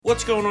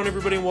What's going on,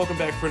 everybody, and welcome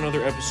back for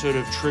another episode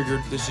of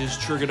Triggered. This is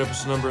Triggered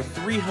episode number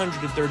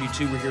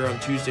 332. We're here on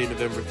Tuesday,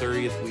 November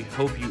 30th. We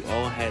hope you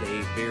all had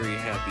a very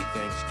happy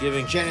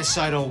Thanksgiving.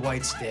 Genocidal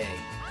Whites Day.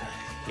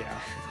 Yeah,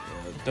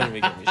 don't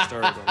even get me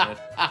started on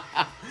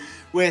that.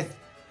 With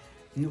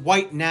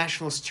white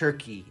nationalist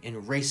turkey and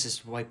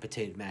racist white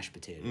potato mashed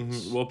potatoes.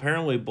 Mm-hmm. Well,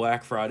 apparently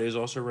Black Friday is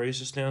also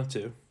racist now,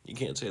 too. You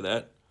can't say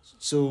that.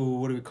 So,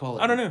 what do we call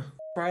it? I don't know.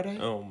 Friday?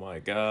 Oh, my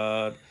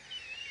God.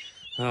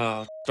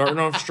 Starting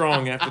off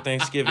strong after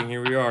Thanksgiving,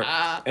 here we are.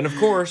 And of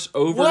course,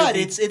 over what?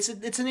 It's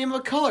a name of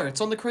a color. It's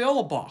on the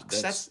Crayola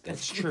box.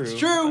 That's true. It's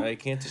true. I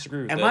can't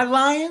disagree with that. Am I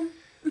lying?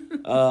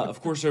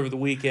 Of course, over the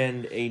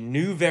weekend, a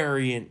new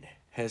variant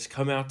has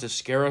come out to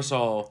scare us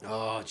all.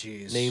 Oh,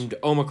 jeez. Named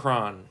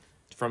Omicron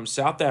from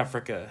South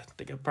Africa.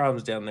 They got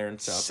problems down there in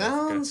South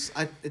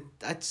Africa.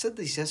 I said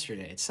this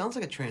yesterday. It sounds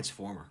like a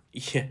transformer.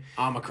 Yeah.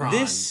 Omicron.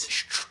 This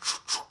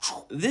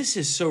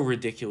is so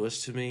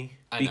ridiculous to me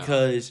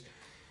because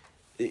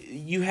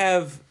you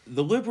have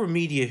the liberal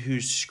media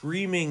who's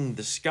screaming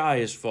the sky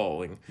is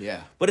falling.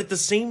 Yeah. But at the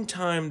same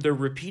time, they're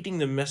repeating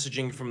the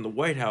messaging from the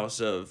White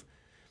House of,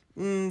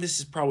 this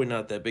is probably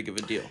not that big of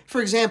a deal. For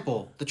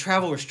example, the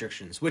travel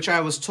restrictions, which I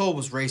was told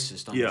was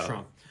racist under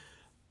Trump,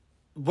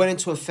 went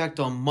into effect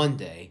on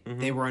Monday. Mm-hmm.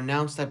 They were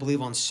announced, I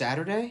believe, on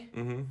Saturday.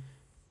 Mm-hmm.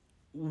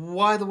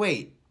 Why the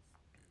wait?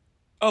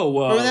 Oh,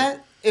 well. Remember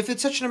that? If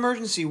it's such an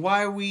emergency,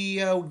 why are we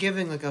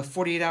giving like a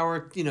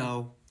 48-hour,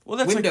 well,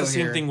 that's like the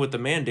same here. thing with the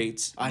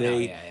mandates. I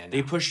know.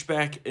 They pushed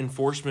back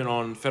enforcement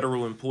on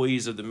federal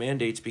employees of the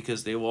mandates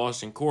because they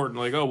lost in court. And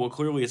like, oh, well,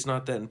 clearly it's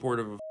not that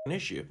important of an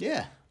issue.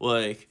 Yeah.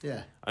 I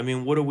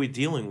mean, what are we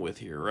dealing with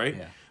here, right?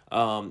 Yeah.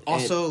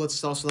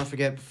 Let's also not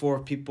forget, before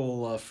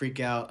people freak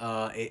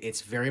out,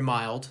 it's very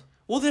mild.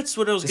 Well, that's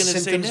what I was going to say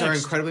next. The symptoms are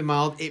incredibly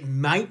mild. It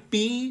might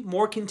be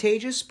more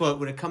contagious, but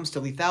when it comes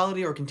to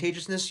lethality or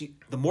contagiousness,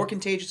 the more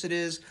contagious it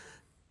is,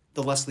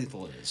 the less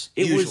lethal it is.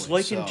 It was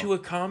likened to a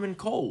common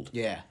cold.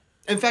 Yeah.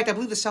 In fact, I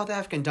believe the South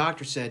African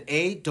doctor said,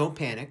 A, don't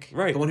panic.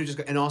 Right. The one who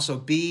and also,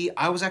 B,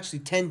 I was actually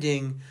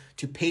tending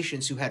to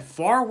patients who had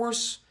far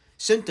worse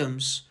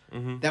symptoms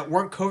that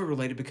weren't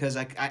COVID-related because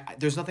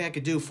there's nothing I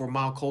could do for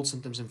mild cold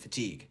symptoms and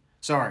fatigue.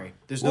 Sorry.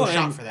 There's no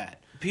shot for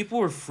that. People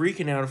were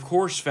freaking out. Of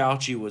course,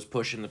 Fauci was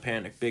pushing the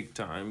panic big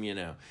time,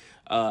 the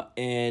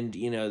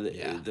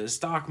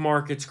stock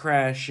market's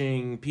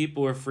crashing.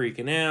 People are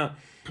freaking out.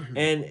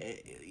 And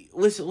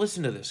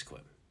listen to this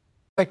clip.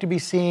 Expect to be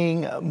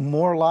seeing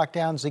more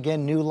lockdowns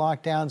again, new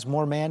lockdowns,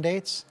 more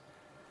mandates?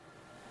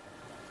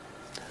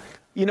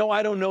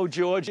 I don't know,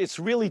 George. It's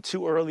really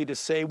too early to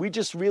say. We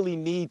just really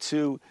need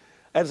to,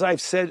 as I've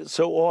said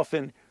so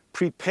often,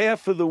 prepare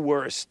for the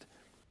worst.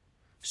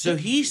 So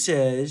he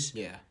says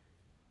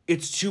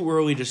it's too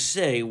early to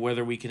say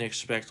whether we can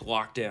expect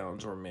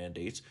lockdowns or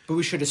mandates. But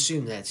we should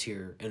assume that's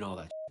here and all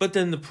that. But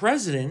then the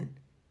president,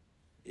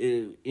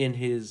 in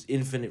his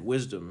infinite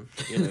wisdom,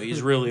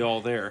 he's really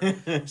all there,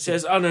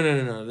 says, oh,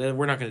 no,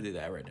 we're not going to do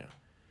that right now.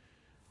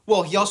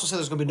 Well, he also said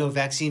there's going to be no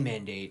vaccine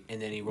mandate,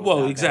 and then he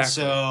rolled out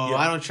exactly. That. So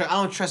I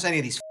don't trust any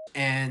of these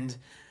and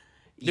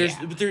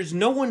there's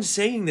no one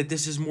saying that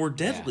this is more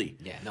deadly.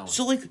 Yeah, no one.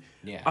 So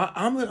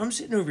I'm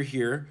sitting over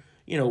here,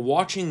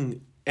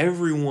 watching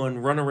everyone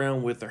run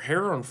around with their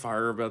hair on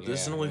fire about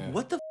this, and I'm like,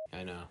 what the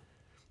I know.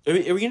 Are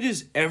we going to do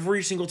this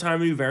every single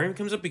time a new variant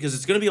comes up? Because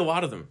it's going to be a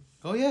lot of them.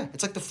 Oh, yeah.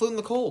 It's like the flu and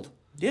the cold.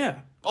 Yeah.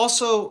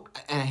 Also,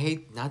 and I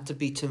hate not to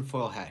be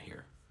tinfoil hat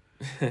here,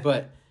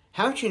 but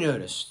haven't you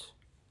noticed,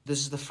 this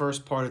is the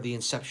first part of the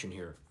inception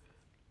here,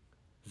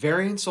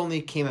 variants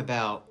only came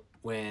about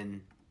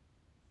when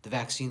the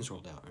vaccines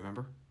rolled out,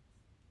 remember?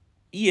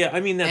 Yeah, I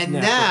mean, that's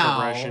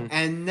natural progression.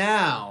 And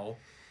now,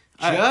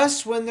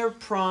 just when they're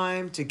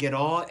primed to get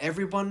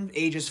everyone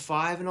ages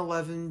 5 and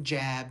 11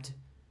 jabbed,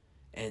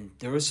 and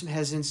there was some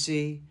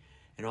hesitancy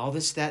and all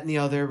this, that, and the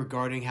other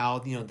regarding how,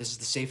 this is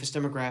the safest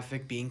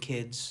demographic, being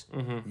kids.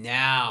 Mm-hmm.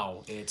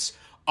 Now it's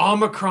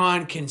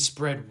Omicron can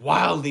spread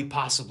wildly,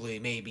 possibly,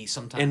 maybe,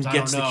 sometimes, and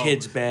gets the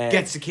kids bad.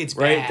 Gets the kids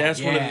bad. Right?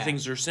 That's one of the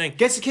things they're saying.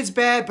 Gets the kids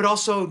bad, but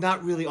also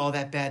not really all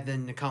that bad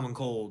than the common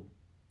cold.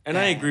 And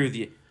I agree with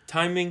you.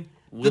 Timing,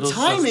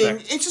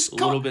 it's just a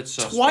little bit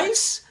suspect.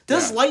 Twice?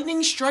 Does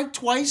lightning strike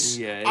twice?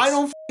 Yeah, I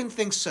don't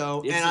think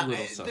so. It's and a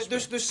little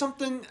suspect. There's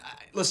something.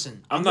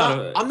 Listen, I'm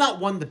not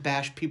one to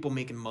bash people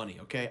making money.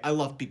 Okay, I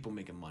love people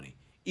making money,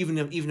 even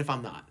if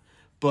I'm not.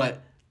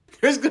 But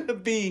there's gonna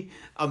be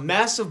a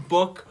massive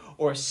book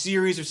or a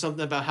series or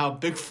something about how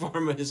Big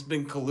Pharma has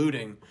been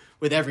colluding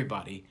with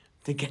everybody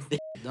to get this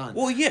done.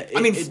 Well, yeah.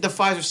 The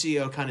Pfizer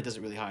CEO kind of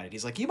doesn't really hide it.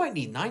 He's like, you might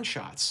need 9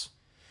 shots.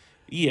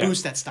 Yeah.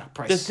 Boost that stock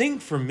price. The thing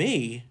for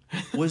me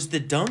was the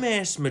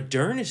dumbass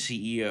Moderna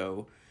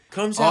CEO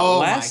comes out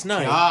last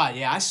night. Oh, my God.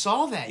 Yeah, I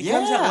saw that. He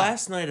comes out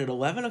last night at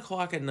 11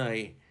 o'clock at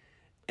night,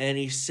 and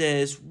he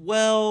says,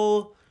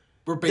 well,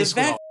 the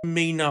vaccine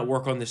may not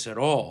work on this at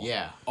all.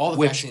 Yeah, all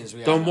the vaccines.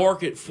 The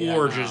market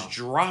for just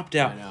dropped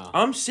out.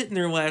 I'm sitting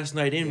there last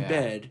night in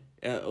bed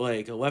at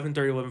like 11:30,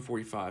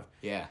 11:45.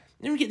 Yeah.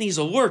 And I'm getting these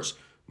alerts.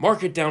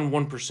 Market down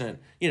 1%.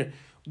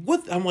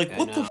 What? I'm like,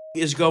 what the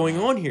is going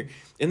on here?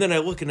 And then I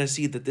look and I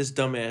see that this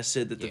dumbass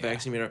said that the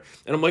vaccine, and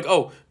I'm like,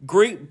 oh,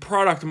 great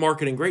product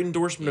marketing, great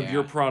endorsement of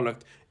your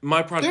product.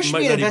 My product There should might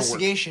be an not even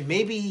work. investigation.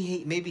 Maybe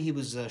he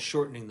was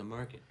shortening the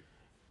market.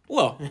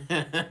 Well,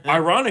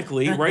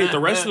 ironically, right, the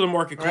rest of the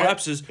market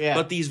collapses, Yeah.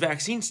 but these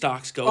vaccine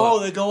stocks go up. Oh,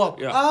 they go up.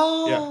 Yeah.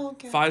 Oh, yeah.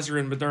 okay. Pfizer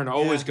and Moderna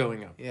always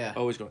going up. Yeah.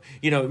 Always going.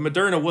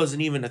 Moderna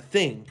wasn't even a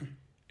thing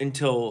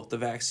until the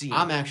vaccine.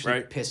 I'm actually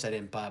right? pissed I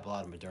didn't buy a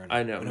lot of Moderna.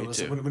 I know, when me it was,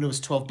 too. When it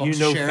was $12 a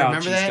share. Fauci's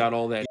Remember that? got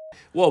all that.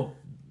 Well,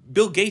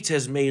 Bill Gates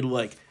has made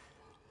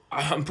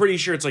I'm pretty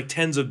sure it's like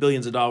tens of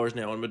billions of dollars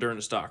now in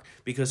Moderna stock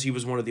because he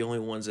was one of the only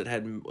ones that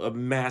had a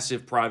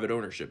massive private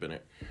ownership in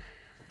it.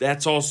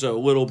 That's also a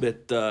little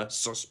bit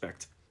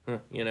suspect,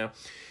 Yeah,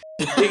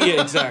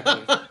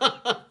 exactly.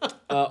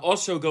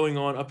 Also going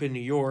on up in New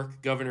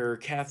York, Governor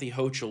Kathy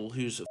Hochul,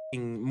 who's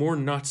more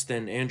nuts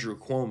than Andrew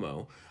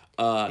Cuomo.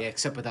 Yeah,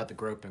 except without the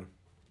groping.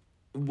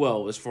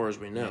 Well, as far as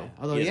we know.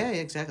 Yeah. Although,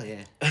 exactly,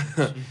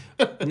 yeah.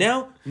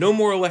 Now, no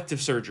more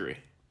elective surgery.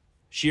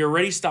 She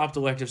already stopped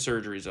elective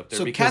surgeries up there.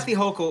 So Kathy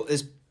Hochul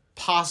is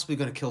possibly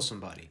going to kill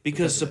somebody.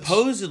 Because of this.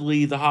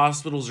 supposedly the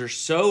hospitals are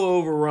so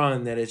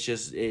overrun that it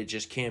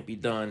just can't be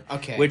done.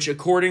 Okay. Which,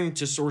 according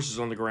to sources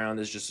on the ground,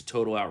 is just a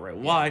total outright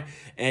lie.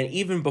 And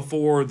even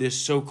before this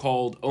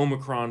so-called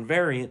Omicron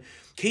variant,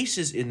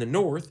 cases in the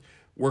north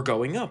were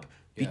going up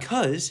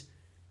because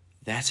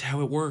that's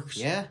how it works.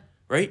 Yeah.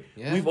 Right?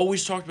 Yeah. We've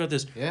always talked about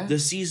this. Yeah. The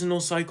seasonal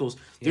cycles.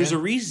 There's Yeah.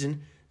 a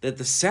reason that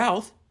the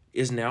South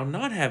is now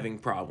not having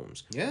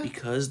problems. Yeah.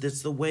 Because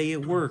that's the way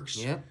it works.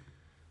 Yeah.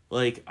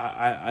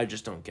 I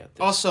just don't get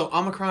this. Also,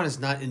 Omicron is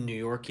not in New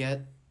York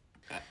yet.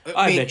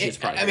 I bet you it's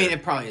probably there.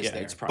 it probably is Yeah,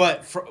 there. it's probably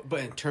But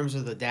in terms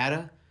of the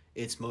data,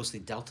 it's mostly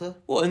Delta.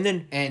 Well, and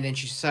then And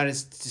she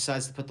decides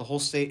to put the whole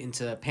state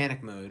into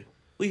panic mode.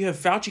 you have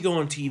Fauci go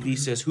on TV,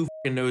 says, who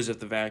f***ing knows if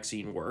the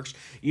vaccine works?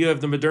 You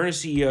have the Moderna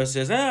CEO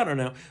says, I don't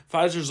know.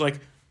 Pfizer's like,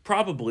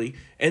 probably.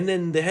 And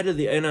then the head of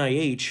the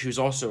NIH, who's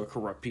also a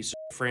corrupt piece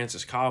of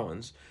Francis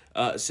Collins,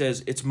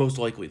 says it's most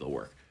likely they'll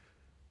work.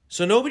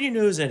 So nobody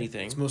knows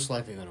anything. It's most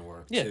likely going to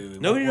work. Yeah, too.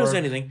 It nobody won't knows work.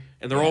 anything,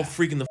 and they're all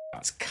freaking the f***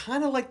 It's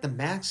kind of like the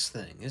Max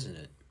thing, isn't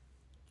it?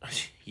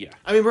 out. Yeah.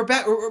 I mean, we're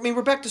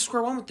back to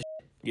square one with the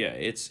Yeah,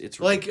 it's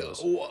like.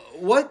 ridiculous.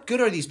 What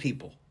good are these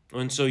people?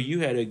 And so you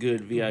had a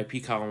good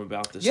VIP column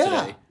about this Yeah,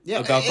 today. yeah.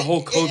 About the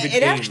whole COVID It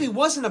game. actually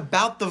wasn't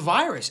about the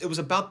virus. It was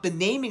about the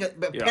naming.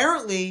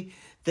 Apparently,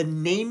 the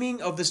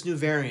naming of this new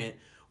variant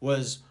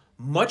was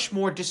much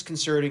more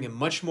disconcerting and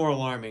much more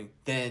alarming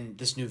than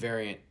this new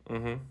variant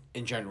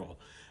in general,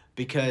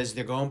 because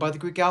they're going by the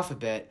Greek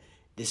alphabet.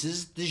 This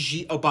is the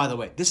G. Oh, by the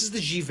way, this is the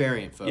G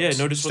variant, folks. Yeah,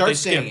 notice what Start they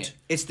saying skipped.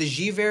 it. It's the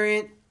G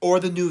variant or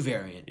the new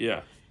variant.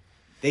 Yeah.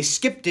 They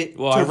skipped it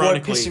Well, to avoid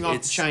ironically, pissing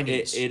off the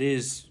Chinese.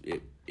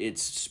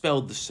 It's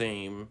spelled the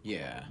same.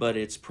 Yeah. But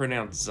it's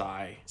pronounced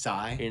Xi.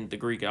 Xi? In the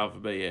Greek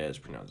alphabet, it's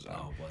pronounced Xi.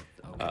 Oh,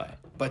 what? Okay.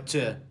 But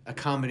to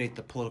accommodate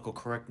the political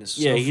correctness.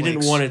 Yeah, he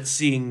didn't snowflakes- want it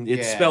seeing it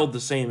Yeah, spelled the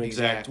same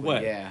exact exactly,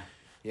 way. Yeah.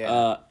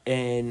 Yeah.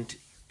 And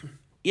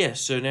yeah,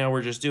 so now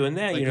we're just doing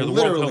that. Like the World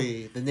Health-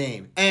 literally the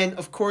name. And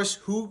of course,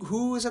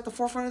 who is at the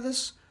forefront of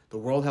this? The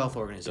World Health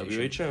Organization.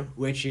 WHO.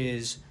 Which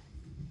is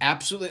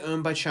absolutely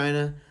owned by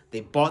China. They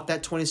bought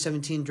that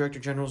 2017 Director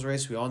General's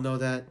race. We all know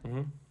that.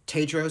 Mm-hmm.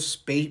 Tedros,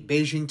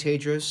 Beijing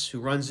Tedros, who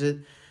runs it.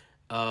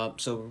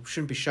 So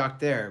shouldn't be shocked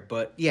there.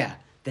 But yeah,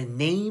 the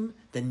name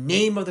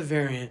of the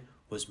variant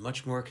was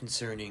much more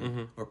concerning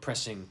Mm-hmm. or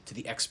pressing to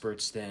the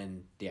experts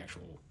than the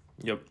actual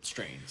Yep.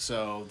 strain.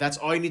 So that's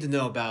all you need to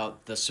know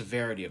about the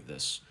severity of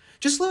this.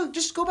 Just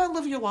go back and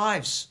live your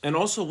lives. And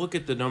also look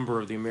at the number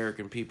of the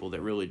American people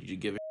that really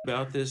give a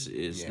about this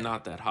is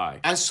not that high.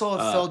 I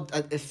saw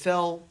it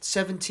fell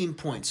 17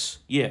 points.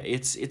 Yeah,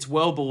 it's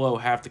well below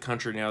half the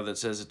country now that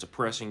says it's a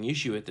pressing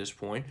issue at this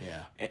point.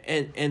 Yeah.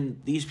 And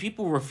these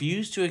people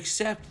refuse to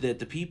accept that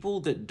the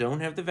people that don't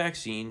have the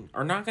vaccine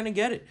are not going to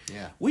get it.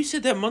 Yeah. We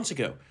said that months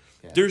ago.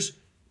 Yeah.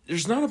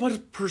 There's not a bunch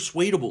of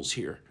persuadables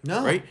here.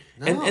 No, Right?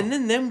 no. And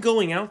then them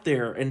going out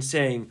there and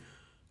saying,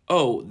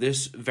 "Oh,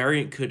 this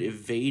variant could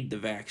evade the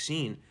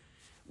vaccine."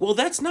 Well,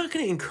 that's not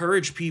going to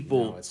encourage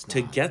people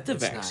to get the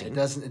vaccine.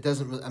 Not. It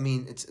doesn't. I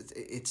mean,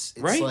 it's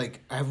Right?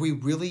 like, have we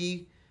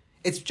really?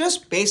 It's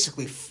just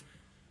basically,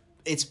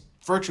 it's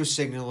virtue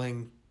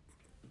signaling,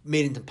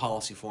 made into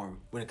policy form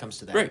when it comes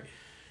to that. Right.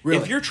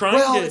 Really. If you're trying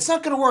well, to, it's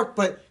not going to work,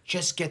 but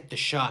just get the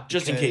shot.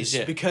 Just in case,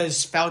 yeah.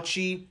 Because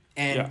Fauci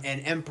and Yeah.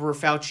 and Emperor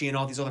Fauci and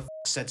all these other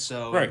said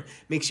so. Right. And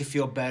makes you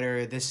feel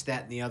better. This,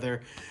 that, and the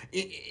other.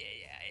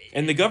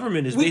 and the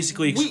government is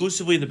basically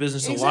exclusively in the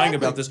business of lying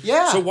about this.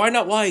 Yeah. So why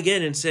not lie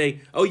again and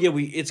say, "Oh yeah,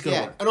 it's going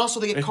to Yeah, work." and also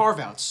they get carve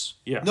outs.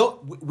 Yeah. No,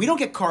 we don't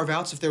get carve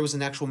outs if there was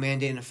an actual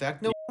mandate in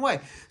effect. No way.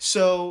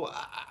 So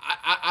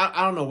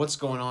I don't know what's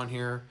going on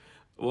here.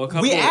 Well, a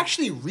couple We of-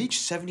 actually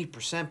reached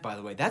 70%, by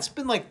the way. That's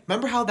been like,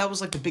 remember how that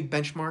was like the big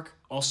benchmark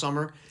all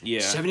summer? Yeah.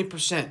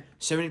 70%,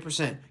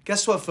 70%.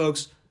 Guess what,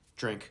 folks?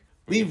 Drink.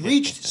 We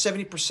reached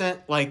 70%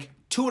 like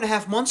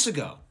 2.5 months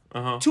ago.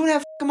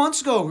 2.5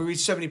 months ago, we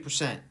reached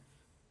 70%.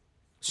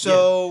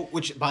 So,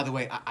 which, by the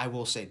way, I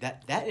will say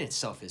that in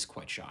itself is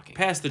quite shocking.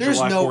 Past the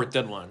July 4th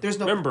deadline. There's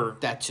no... Remember.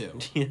 That too.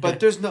 Yeah. But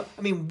there's no...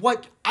 I mean,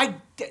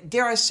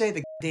 dare I say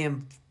the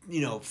damn,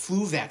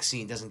 flu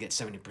vaccine doesn't get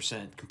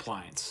 70%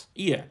 compliance.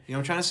 Yeah. You know what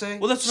I'm trying to say?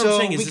 Well, that's what I'm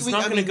saying is it's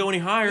not going to go any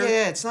higher.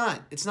 Yeah, it's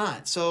not. It's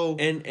not. So...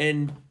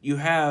 And you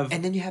have...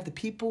 And then you have the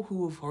people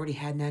who have already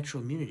had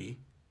natural immunity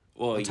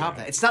on top of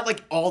that. It's not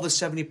like all the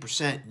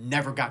 70%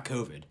 never got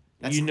COVID.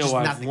 That's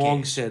I've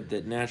long said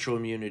that natural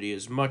immunity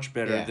is much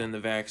better than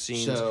the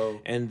vaccines,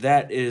 and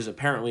that is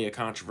apparently a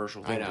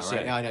controversial thing to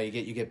say. Right? I know.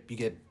 You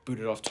get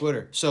booted off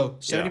Twitter. So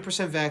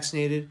 70%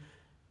 vaccinated,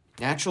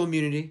 natural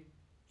immunity.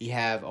 You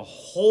have a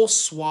whole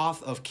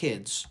swath of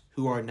kids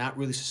who are not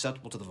really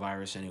susceptible to the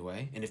virus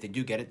anyway, and if they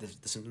do get it,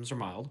 the symptoms are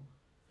mild.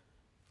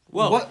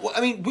 Well,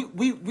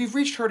 we've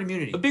reached herd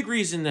immunity. A big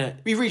reason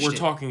that we're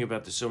talking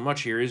about this so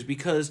much here is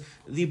because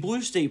the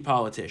blue state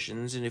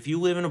politicians, and if you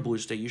live in a blue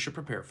state, you should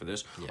prepare for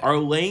this, are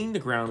laying the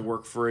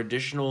groundwork for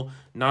additional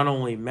not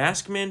only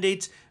mask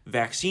mandates,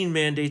 vaccine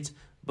mandates,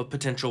 but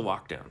potential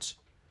lockdowns.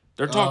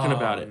 They're talking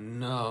about it.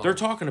 No. They're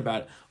talking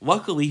about it.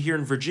 Luckily, here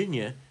in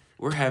Virginia,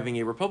 we're having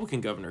a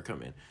Republican governor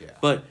come in. Yeah.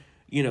 But...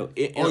 in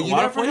a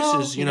lot of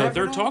places,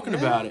 they're talking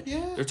about it.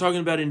 Yeah. They're talking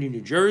about it in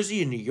New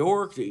Jersey and New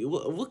York.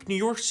 Look, New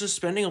York's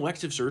suspending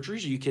elective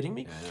surgeries. Are you kidding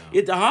me?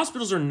 The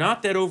hospitals are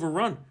not that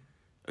overrun.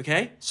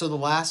 Okay? So the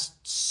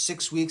last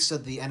 6 weeks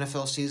of the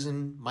NFL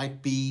season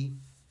might be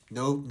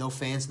no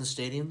fans in the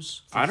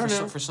stadiums? I don't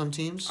know. For some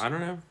teams? I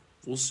don't know.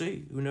 We'll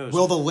see. Who knows?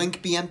 Will the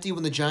link be empty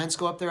when the Giants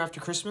go up there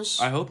after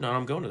Christmas? I hope not.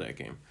 I'm going to that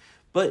game.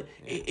 But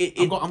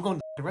I'm going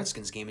to the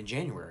Redskins game in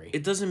January.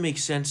 It doesn't make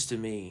sense to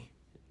me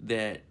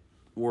that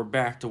we're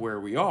back to where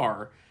we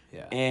are,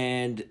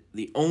 and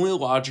the only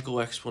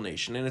logical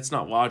explanation, and it's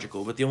not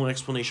logical, but the only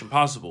explanation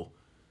possible,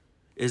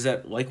 is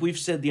that, like we've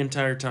said the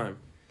entire time,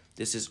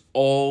 this is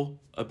all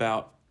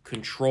about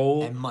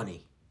control and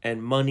money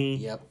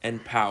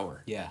and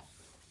power. Yeah.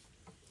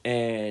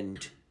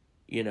 And,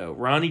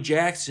 Ronnie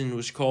Jackson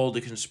was called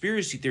a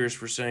conspiracy theorist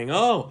for saying,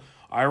 oh,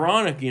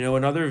 ironic,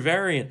 another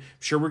variant. I'm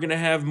sure we're going to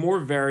have more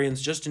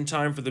variants just in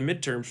time for the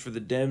midterms for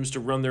the Dems to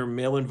run their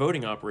mail-in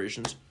voting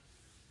operations.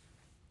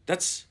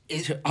 That's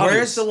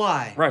where's the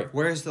lie? Right.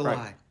 Where's the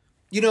lie?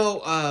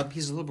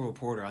 He's a liberal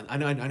reporter. I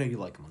know you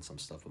like him on some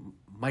stuff. But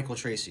Michael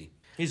Tracy.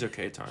 He's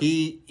okay at times.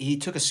 He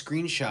took a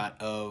screenshot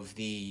of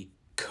the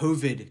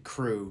COVID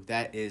crew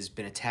that has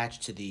been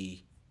attached to the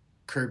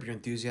Curb Your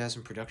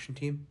Enthusiasm production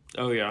team.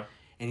 Oh yeah.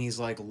 And he's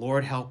like,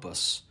 Lord help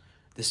us,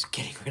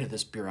 getting rid of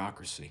this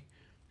bureaucracy.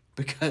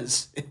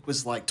 Because it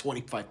was like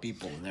 25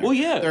 people in there. Well,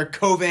 yeah. There are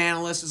COVID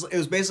analysts. It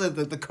was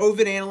basically the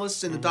COVID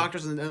analysts and the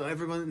doctors and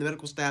everyone in the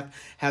medical staff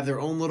have their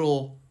own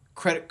little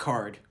credit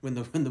card when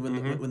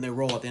they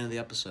roll at the end of the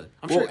episode.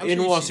 I'm sure in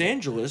Los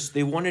Angeles,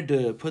 they wanted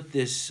to put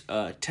this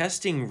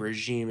testing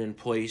regime in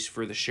place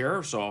for the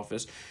sheriff's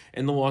office,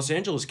 and the Los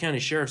Angeles County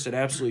Sheriff said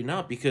absolutely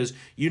not, because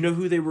you know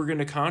who they were going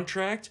to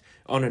contract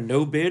on a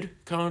no-bid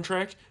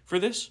contract for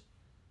this?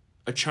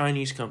 A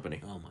Chinese company.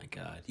 Oh my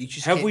God!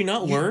 Have we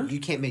not learned? You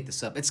can't make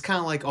this up. It's kind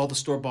of like all the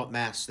store-bought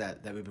masks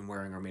that we've been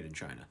wearing are made in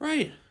China.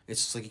 Right.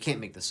 It's just like you can't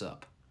make this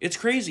up. It's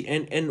crazy.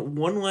 And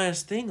one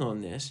last thing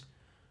on this,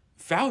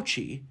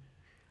 Fauci,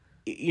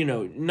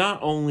 not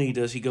only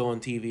does he go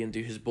on TV and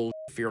do his bullshit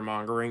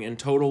fear-mongering and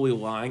totally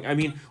lying. I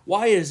mean,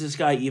 why is this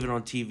guy even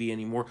on TV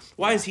anymore?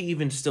 Why is he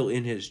even still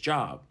in his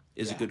job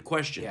is a good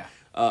question. Yeah.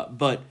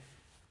 But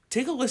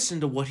take a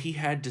listen to what he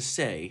had to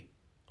say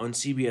on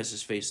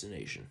CBS's Face the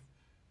Nation.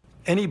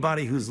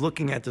 Anybody who's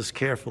looking at this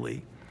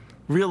carefully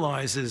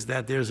realizes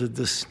that there's a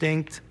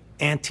distinct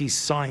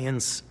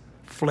anti-science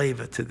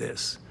flavor to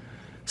this.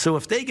 So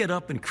if they get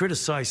up and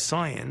criticize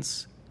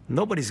science,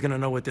 nobody's going to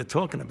know what they're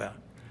talking about.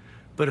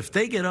 But if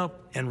they get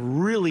up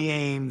and really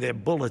aim their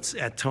bullets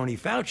at Tony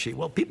Fauci,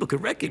 well, people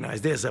could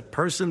recognize there's a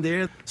person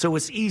there, so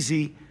it's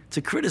easy to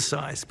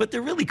criticize. But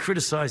they're really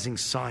criticizing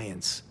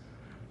science,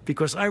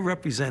 because I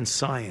represent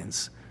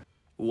science.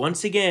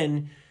 Once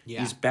again,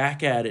 he's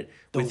back at it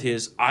with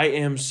his I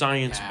am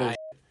science bullshit.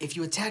 If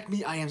you attack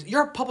me,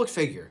 you're a public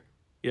figure.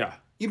 Yeah.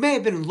 You may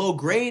have been a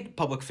low-grade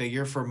public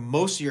figure for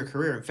most of your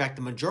career, in fact,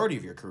 the majority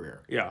of your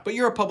career. Yeah. But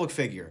you're a public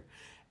figure.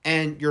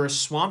 And you're a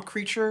swamp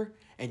creature,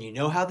 and you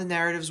know how the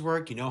narratives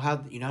work, you know how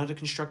to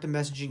construct the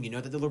messaging, you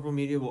know that the liberal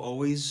media will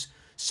always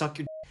suck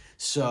your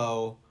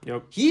So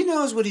he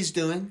knows what he's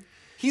doing.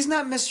 He's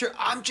not Mr.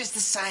 I'm just a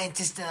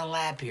scientist in a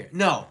lab here.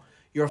 No,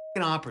 you're a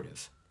fucking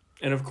operative.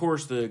 And of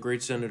course, the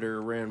great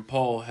Senator Rand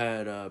Paul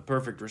had a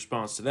perfect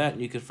response to that,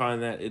 and you can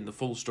find that in the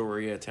full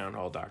story at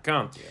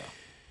townhall.com. Yeah.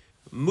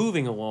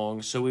 Moving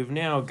along, so we've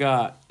now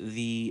got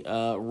the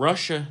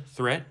Russia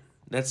threat.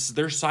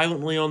 They're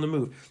silently on the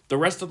move. The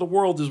rest of the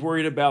world is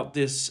worried about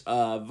this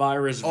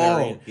virus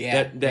variant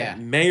that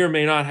may or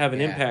may not have an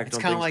impact on things.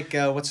 It's kind of like,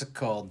 what's it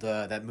called?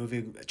 That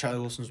movie, Charlie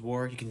Wilson's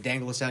War. You can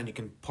dangle this out and you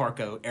can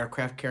park a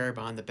aircraft carrier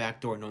behind the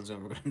back door and no one's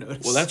ever going to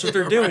notice. Well, that's what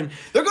they're doing.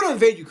 They're going to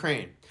invade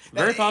Ukraine.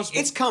 Very possible.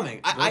 It's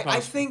coming. I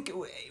think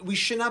we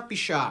should not be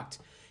shocked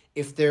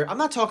if they're, I'm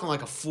not talking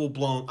like a full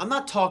blown, I'm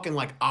not talking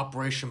like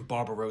Operation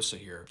Barbarossa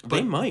here. But,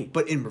 They might.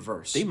 but in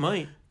reverse. They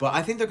might. But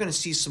I think they're going to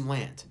seize some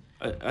land.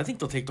 I think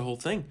they'll take the whole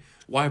thing.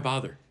 Why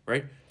bother,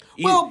 right?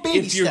 Well, baby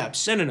If you're-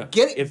 steps. No.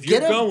 Get If you're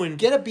going,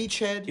 get a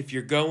beachhead. if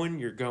you're going,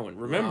 you're going.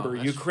 Remember,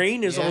 that's-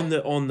 Ukraine is yeah.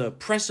 on the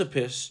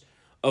precipice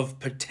of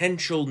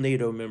potential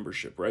NATO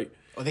membership, right?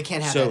 Oh, they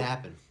can't have So- that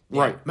happen.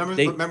 right.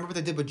 Remember what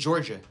they did with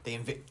Georgia? They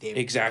invaded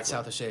Exactly.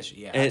 South Ossetia.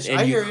 Yeah. And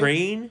I hear you.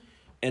 Ukraine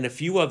and a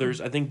few others,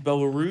 I think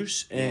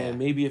Belarus and Yeah.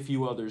 maybe a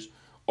few others,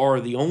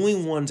 are the only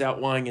ones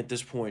outlying at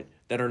this point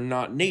that are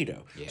not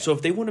NATO. Yeah. So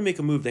if they want to make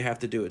a move, they have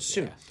to do it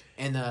soon. Yeah.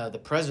 And the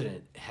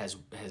president has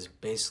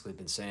basically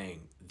been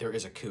saying there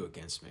is a coup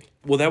against me.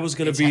 Well, that was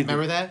going to be.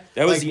 Remember that?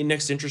 That was Like, the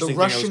next interesting the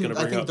thing I was Russian, going to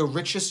bring think up. the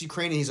richest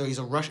Ukrainian.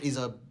 He's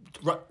a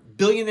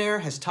billionaire.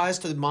 Has ties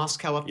to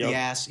Moscow up Yep. the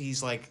ass.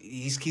 He's like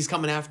he's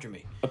coming after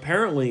me.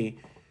 Apparently,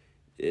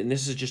 and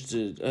this is just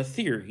a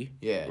theory,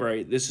 Yeah.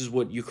 right? This is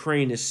what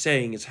Ukraine is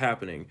saying is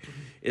happening,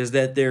 is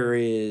that there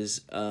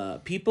is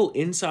people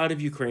inside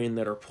of Ukraine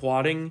that are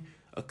plotting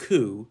a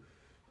coup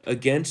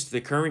against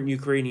the current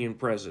Ukrainian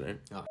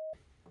president. Oh.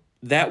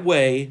 That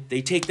way,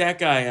 they take that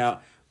guy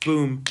out.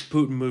 Boom,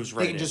 Putin moves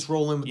right They can in. just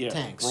roll in with Yeah, the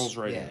tanks. rolls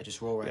right yeah, in.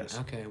 just roll right Yes.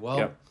 in. Okay, well,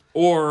 Yep.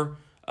 Or,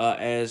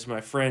 as my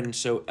friend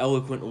so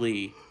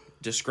eloquently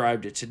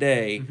described it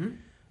today, Mm-hmm.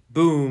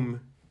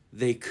 boom,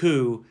 they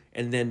coup,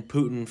 and then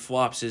Putin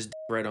flops his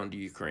right onto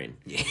Ukraine.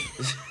 Yeah.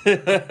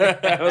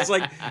 I was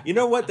like, you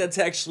know what? That's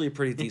actually a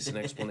pretty decent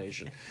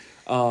explanation.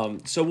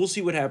 So we'll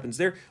see what happens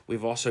there.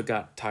 We've also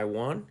got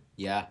Taiwan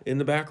yeah, in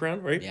the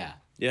background, right? yeah.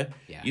 Yeah?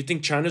 Yeah. You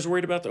think China's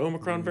worried about the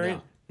Omicron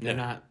variant? They're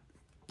No. not.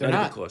 They're Not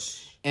even not.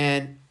 close.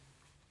 And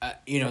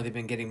they've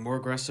been getting more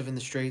aggressive in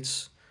the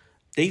Straits.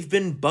 They've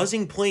been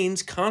buzzing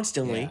planes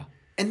constantly. Yeah.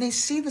 And they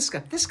see this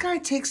guy. This guy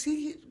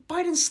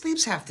Biden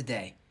sleeps half the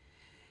day.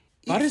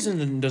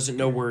 Biden doesn't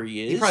know where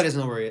he is. He probably doesn't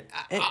know where he is.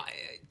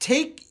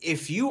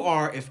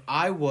 If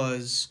I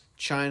was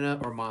China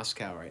or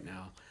Moscow right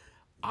now,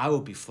 I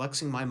would be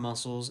flexing my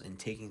muscles and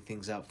taking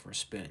things out for a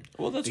spin.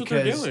 Well, that's what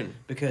they're doing.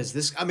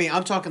 Because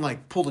I'm talking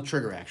like pull the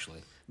trigger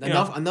actually.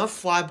 Enough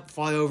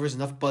flyovers,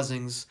 enough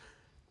buzzings.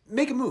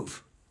 Make a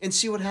move and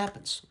see what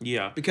happens.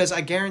 Yeah. Because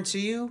I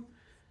guarantee you,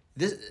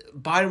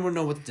 Biden would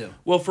know what to do.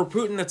 Well, for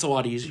Putin, that's a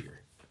lot easier.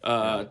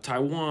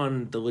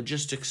 Taiwan, the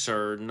logistics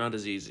are not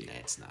as easy.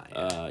 It's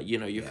not.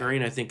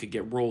 Ukraine, I think, could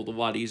get rolled a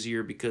lot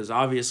easier because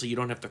obviously you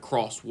don't have to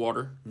cross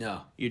water.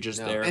 No, You're just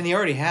no. there. And he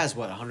already has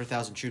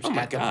 100,000 troops my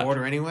at the God.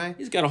 border anyway.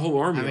 He's got a whole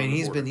army. I mean, on the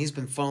he's border.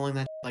 been funneling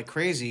that like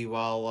crazy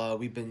while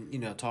we've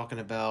been talking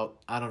about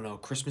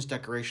Christmas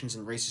decorations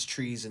and racist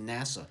trees and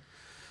NASA.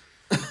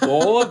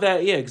 All of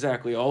that, yeah,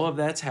 exactly. All of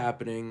that's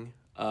happening,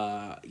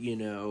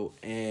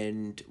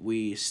 and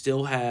we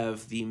still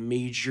have the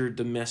major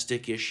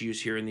domestic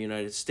issues here in the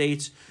United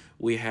States.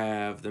 We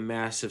have the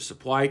massive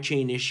supply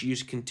chain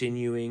issues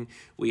continuing.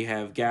 We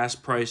have gas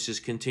prices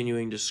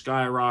continuing to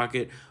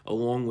skyrocket,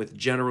 along with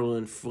general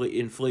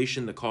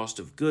inflation. The cost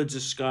of goods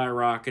is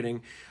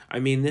skyrocketing. I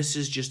mean, this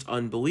is just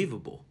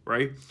unbelievable,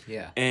 right?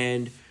 Yeah.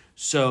 And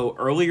so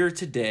earlier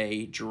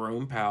today,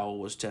 Jerome Powell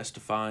was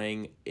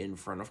testifying in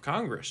front of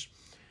Congress.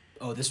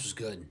 Oh, this was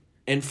good.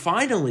 And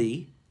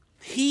finally,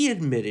 he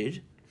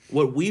admitted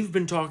what we've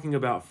been talking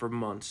about for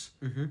months.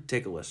 Mm-hmm.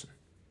 Take a listen.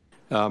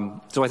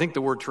 So I think the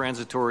word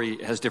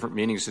transitory has different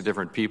meanings to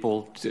different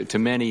people. To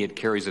many, it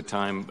carries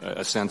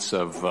a sense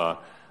of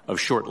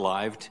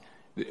short-lived.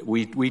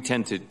 We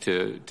tend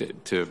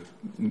to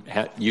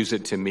use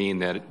it to mean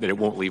that it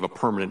won't leave a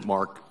permanent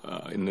mark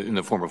in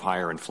the form of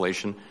higher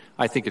inflation.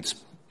 I think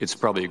it's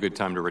probably a good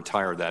time to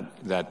retire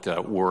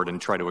that word and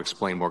try to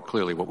explain more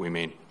clearly what we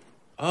mean.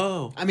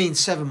 Oh.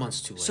 7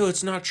 months too late. So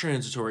it's not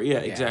transitory. Yeah,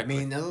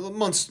 exactly.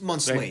 Months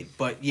Right. late,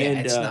 but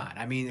it's not.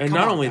 And come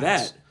not on, only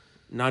guys. that,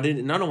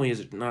 not only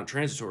is it not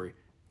transitory,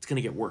 it's going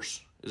to get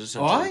worse. Is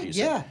essentially what you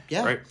said,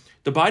 yeah. Right.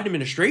 The Biden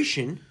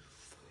administration,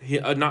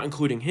 not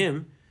including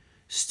him,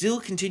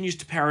 still continues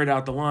to parrot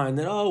out the line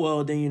that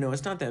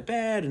it's not that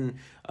bad and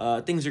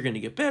things are going to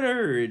get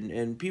better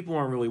and people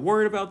aren't really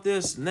worried about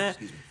this and that,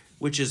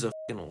 which is a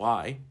fucking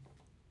lie,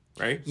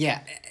 right?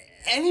 Yeah.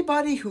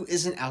 Anybody who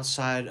isn't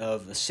outside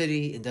of a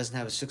city and doesn't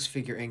have a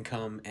six-figure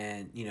income,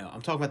 and I'm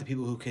talking about the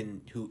people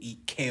who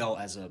eat kale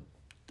as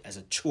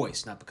a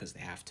choice, not because they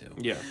have to.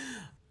 Yeah.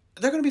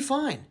 They're going to be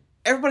fine.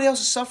 Everybody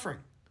else is suffering.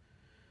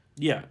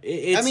 Yeah.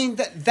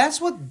 That's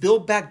what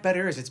Build Back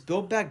Better is. It's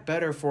Build Back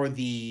Better for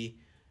the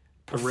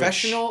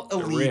professional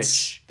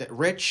elites, the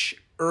rich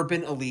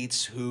urban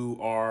elites who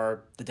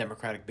are the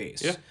Democratic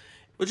base. Yeah.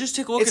 Well, just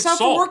take a look It's at not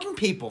salt. for working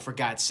people, for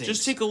God's sake.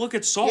 Just take a look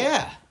at salt.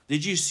 Yeah.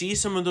 Did you see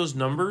some of those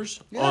numbers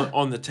Yeah.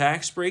 on the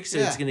tax breaks that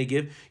it's Yeah. going to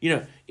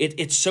give?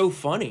 It's so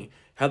funny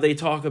how they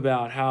talk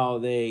about how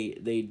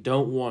they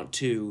don't want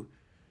to,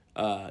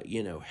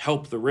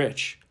 help the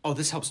rich. Oh,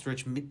 this helps the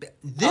rich.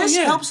 This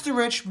yeah. helps the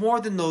rich more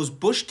than those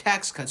Bush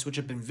tax cuts, which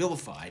have been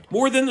vilified.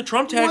 More than the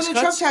Trump tax More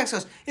than cuts. Trump tax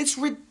cuts. It's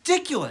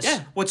ridiculous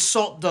Yeah. what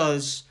SALT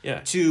does Yeah.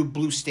 to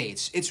blue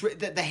states.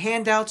 The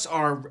handouts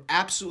are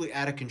absolutely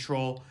out of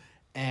control,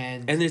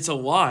 and And it's a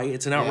lie.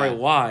 It's an outright Yeah.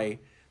 lie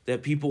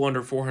that people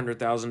under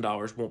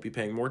 $400,000 won't be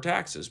paying more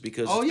taxes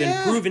because Oh, it's been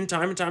yeah. proven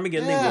time and time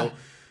again they Yeah. will.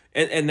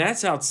 And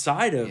that's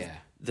outside of Yeah.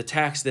 the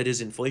tax that is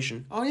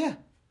inflation Oh yeah.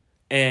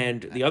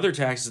 and the other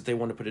taxes that they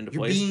want to put into You're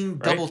place. being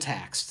right? double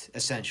taxed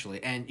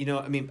essentially, and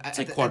I mean, like at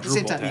the same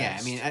quadruple time,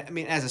 taxed. I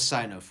mean, as a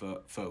side note,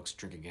 folks,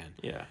 drink again.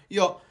 Yeah.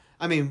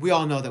 I mean, we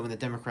all know that when the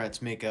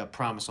Democrats make a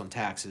promise on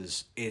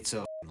taxes, it's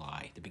a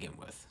lie to begin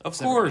with. Of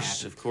It's never gonna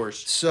course, happen. of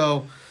course.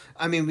 So,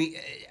 I mean,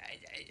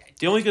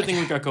 The only good thing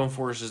we got going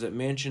for us is that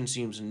Manchin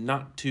seems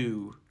not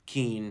too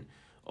keen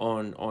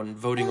on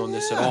voting on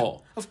this at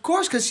all. Of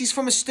course, because he's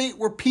from a state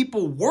where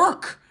people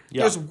work.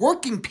 Yeah. There's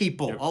working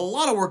people, Yep. a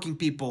lot of working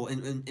people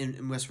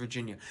in West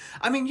Virginia.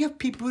 I mean, you have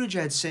Pete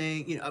Buttigieg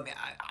saying, I mean,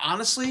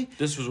 honestly,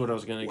 This was what I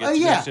was going to get well, to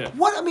yeah. next. Yeah.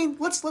 What I mean,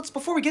 let's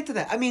before we get to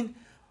that. I mean,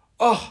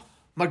 oh,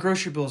 my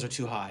grocery bills are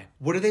too high.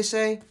 What do they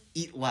say?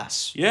 Eat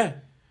less. Yeah.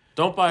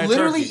 Don't buy a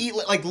Literally turkey.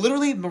 eat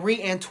literally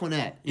Marie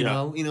Antoinette. You Yeah.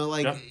 know,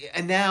 like, Yeah.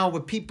 and now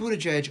with Pete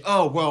Buttigieg,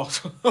 oh well,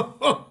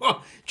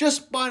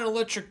 just buy an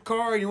electric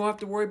car. You won't have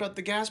to worry about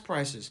the gas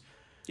prices.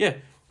 Yeah.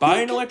 Buy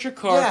an can- electric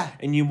car yeah.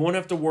 and you won't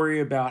have to worry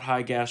about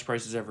high gas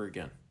prices ever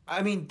again.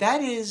 I mean,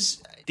 that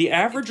is. The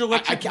average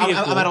electric I'm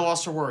vehicle. at a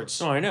loss for words.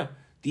 No, I know.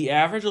 The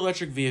average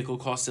electric vehicle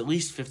costs at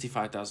least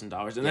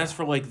 $55,000, and that's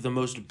for like the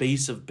most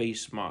base of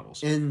base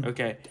models. And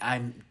okay.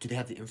 do they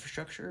have the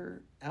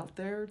infrastructure out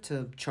there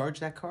to charge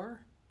that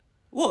car?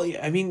 Well,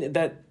 yeah, I mean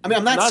that. I mean,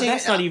 I'm not saying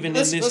that's not even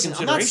listen, in this listen,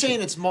 consideration. I'm not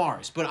saying it's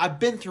Mars, but I've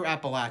been through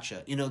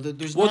Appalachia. You know,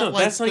 there's Well, not no,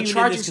 like that's not the even in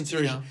charging. this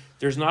consideration. You know,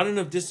 There's not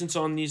enough distance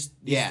on these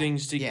Yeah,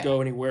 things to yeah.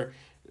 go anywhere.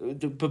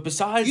 But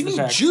besides you the need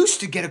fact, juice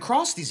to get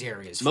across these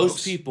areas. most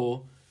folks.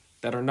 people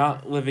that are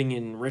not living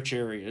in rich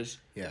areas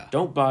Yeah.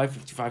 don't buy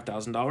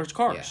 $55,000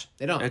 cars. Yeah,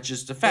 they don't. That's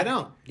just a fact. They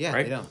don't. Yeah,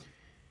 right? they don't.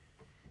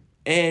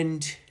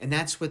 And And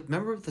that's what.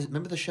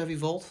 Remember the Chevy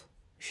Volt?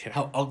 yeah,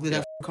 How ugly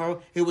that car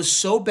was? It was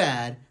so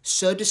bad,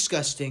 so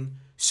disgusting,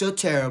 so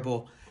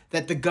terrible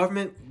that the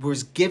government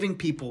was giving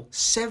people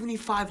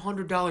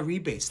 $7,500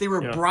 rebates. They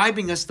were Yeah.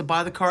 bribing us to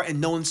buy the car,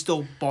 and no one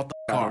still bought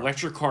the car.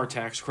 electric car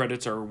tax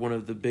credits are one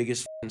of the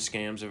biggest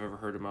scams I've ever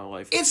heard in my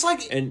life. It's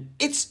like And-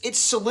 it's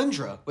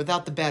Solyndra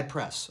without the bad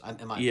press.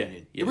 In my Yeah,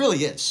 opinion, yeah. it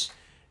really is.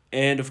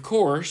 And of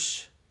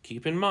course,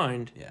 keep in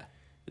mind, Yeah.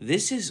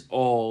 this is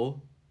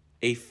all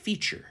a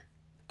feature.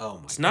 Oh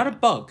my. It's not a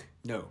bug.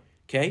 No.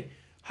 Okay?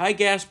 High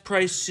gas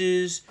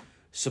prices,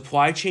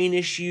 supply chain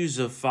issues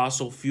of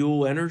fossil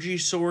fuel energy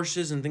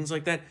sources and things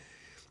like that.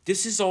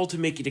 This is all to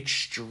make it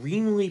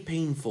extremely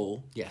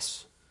painful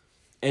Yes.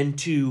 and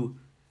to,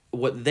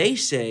 what they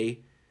say,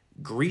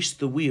 grease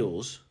the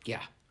wheels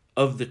Yeah.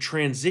 of the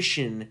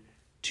transition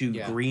to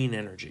Yeah. green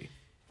energy.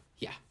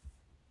 Yeah.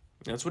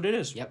 That's what it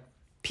is. Yep.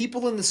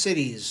 People in the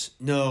cities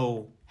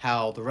know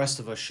how the rest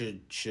of us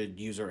should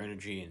use our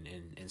energy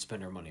and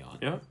spend our money on.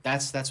 Yeah.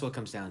 That's what it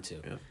comes down to.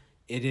 Yeah.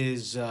 It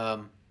is,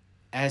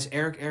 as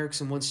Eric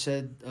Erickson once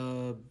said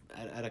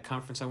at a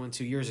conference I went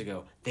to years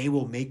ago, they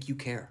will make you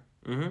care.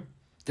 Mm-hmm.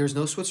 There's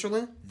no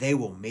Switzerland. They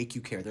will make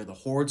you care. They're the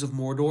hordes of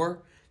Mordor.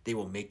 They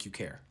will make you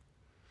care.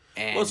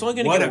 And Well, it's only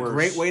gonna what get a worse.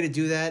 great way to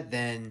do that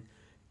than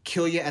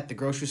kill you at the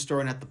grocery store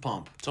and at the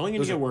pump. It's only gonna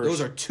Those get are- worse.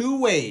 Those are two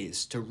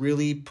ways to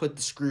really put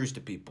the screws to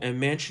people. And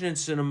Manchin and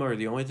Cinema are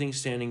the only things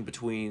standing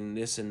between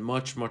this and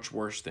much, much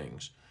worse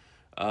things.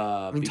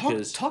 I mean,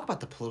 Because talk about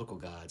the political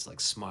gods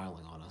like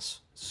smiling on us.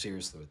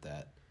 Seriously, with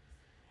that,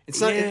 it's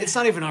not. Yeah. It's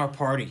not even our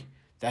party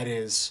that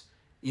is,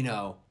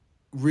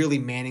 really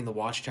manning the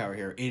watchtower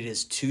here. It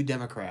is two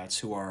Democrats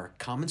who are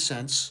common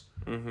sense,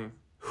 who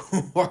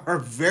are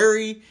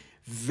very,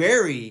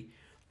 very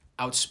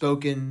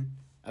outspoken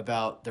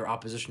about their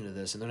opposition to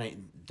this, and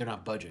they're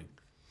not budging.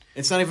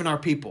 It's not even our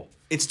people.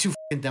 It's two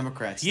fucking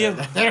Democrats. Yeah.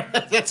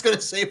 That's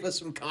gonna save us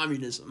from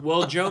communism.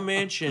 well, Joe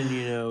Manchin,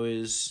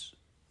 is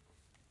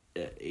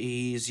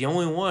he's the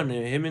only one.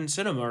 Him and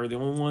Cinema are the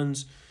only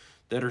ones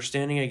that are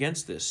standing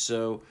against this.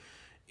 So,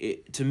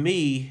 to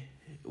me,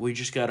 we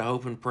just gotta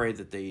hope and pray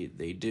that they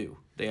do.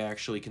 They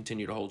actually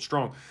continue to hold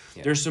strong.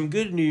 Yeah. There's some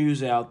good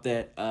news out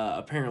that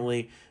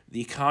apparently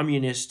the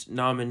communist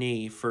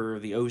nominee for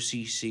the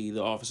OCC,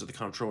 the Office of the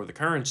Comptroller of the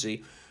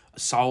Currency,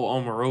 Saul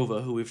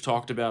Omarova, who we've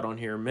talked about on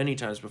here many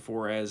times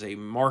before as a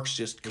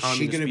Marxist Is communist.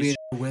 she gonna piece-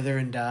 be wither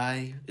and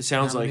die? It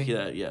sounds like nominee?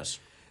 that, yes.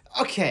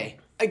 Okay,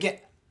 again,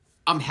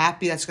 I'm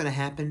happy that's going to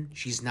happen.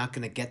 She's not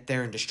going to get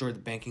there and destroy the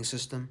banking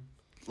system.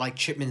 Like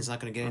Chipman is not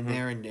going to get in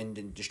there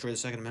and destroy the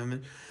Second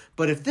Amendment.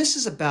 But if this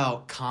is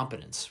about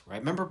competence, right?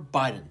 Remember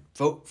Biden,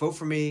 vote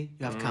for me,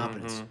 you have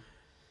competence.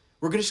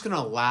 We're just going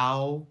to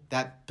allow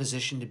that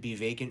position to be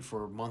vacant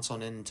for months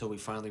on end until we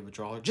finally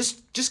withdraw her.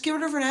 Just get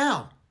rid of her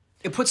now.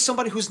 It puts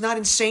somebody who's not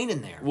insane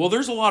in there. Well,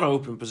 there's a lot of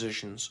open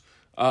positions,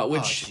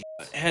 which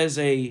has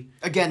a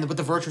Again, with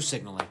the virtue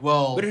signaling.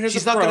 Well, But it has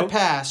she's a not going pro. to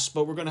pass,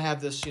 but we're going to have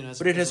this,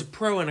 but it has a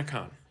pro and a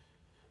con.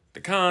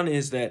 The con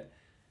is that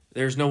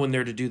there's no one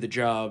there to do the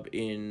job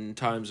in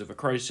times of a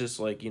crisis,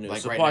 like like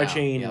right supply now.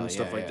 chain Yeah, and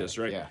stuff yeah, like yeah, this,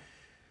 right? Yeah.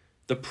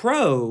 The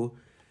pro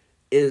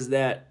is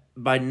that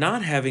by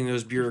not having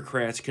those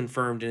bureaucrats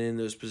confirmed and in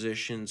those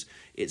positions,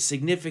 it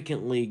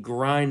significantly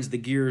grinds the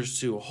gears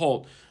to a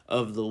halt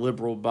of the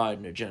liberal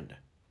Biden agenda.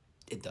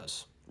 It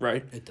does.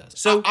 Right? It does.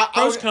 So,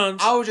 pros,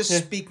 cons. I was just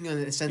speaking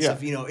in the sense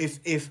of,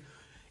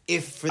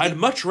 if for the, I'd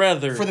much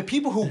rather... For the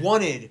people who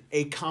wanted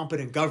a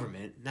competent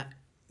government,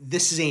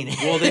 this ain't it.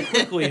 Well, they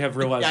quickly have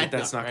realized Yeah, that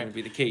that's not going to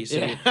be the case.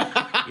 Yeah.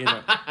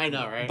 I I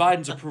know, right?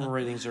 Biden's approval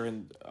ratings are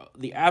in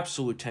the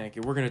absolute tank,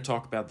 and we're going to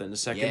talk about that in a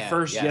second. Yeah,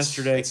 First, yes,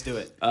 yesterday, let's do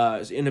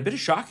it. In a bit of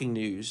shocking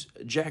news,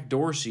 Jack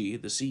Dorsey,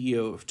 the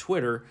CEO of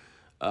Twitter,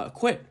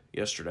 quit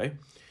yesterday,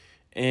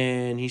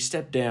 and he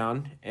stepped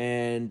down,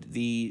 and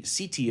the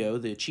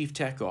CTO, the Chief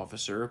Tech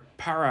Officer,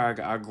 Parag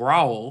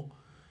Agrawal,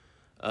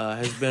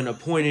 has been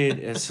appointed,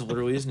 as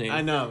literally his name.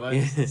 I know. But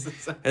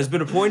has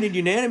been appointed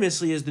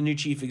unanimously as the new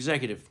chief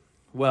executive.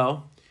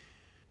 Well,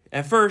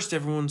 at first,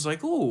 everyone's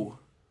like, ooh,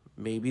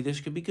 maybe this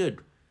could be good.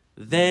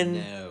 Then,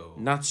 No.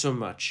 not so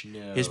much.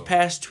 No. His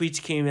past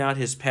tweets came out,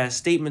 his past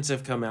statements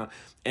have come out,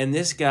 and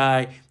this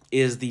guy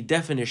is the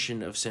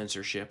definition of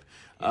censorship.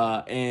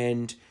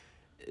 And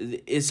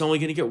it's only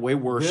going to get way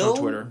worse on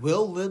Twitter.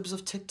 Will libs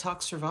of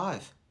TikTok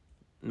survive?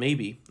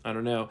 Maybe. I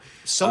don't know.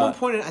 Someone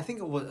pointed, I think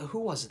it was, who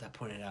was it that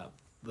pointed out?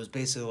 It was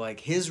basically like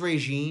his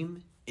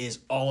regime is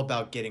all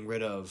about getting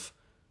rid of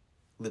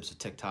libs of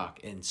TikTok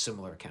and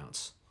similar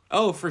accounts.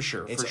 Oh, for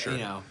sure. It's, For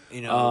sure.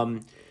 You know.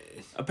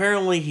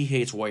 Apparently, he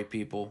hates white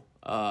people,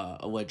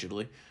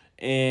 allegedly.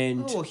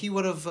 And Oh, he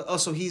would have. Oh,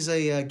 so he's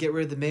a get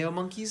rid of the Mayo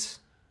monkeys.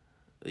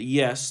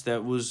 yes,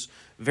 that was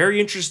a very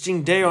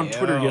interesting day on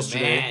Twitter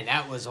yesterday. Man,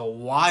 that was a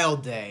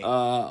wild day. A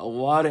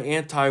lot of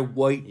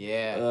anti-white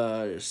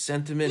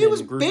sentiment. It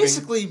was and grouping.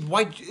 basically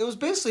white. It was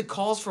basically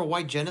calls for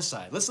white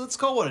genocide. Let's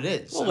call it what it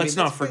is. Well, let's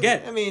not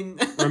forget. I mean,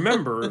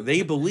 Remember,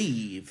 they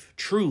believe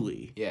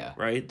truly. Yeah.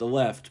 Right. The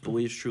left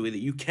believes truly that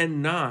you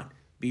cannot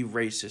be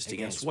racist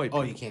against white people.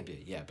 Oh, you can't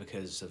be. Yeah,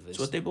 because of this. That's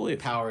what they believe.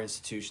 Power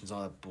institutions,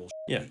 all that bullshit.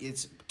 Yeah.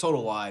 It's a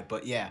total lie.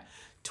 But yeah,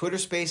 Twitter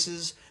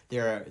Spaces.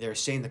 They're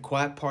saying the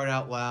quiet part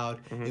out loud.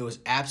 Mm-hmm. It was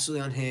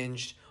absolutely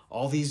unhinged.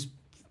 All these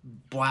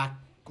black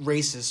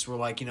racists were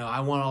like,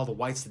 I want all the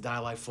whites to die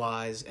like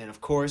flies. And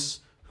of course,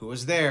 who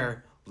was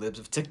there? Libs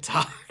of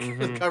TikTok.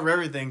 Mm-hmm. Cover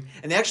everything.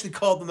 And they actually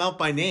called them out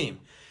by name.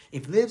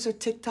 If Libs of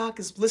TikTok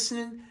is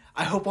listening,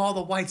 I hope all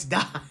the whites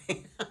die.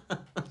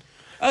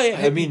 Oh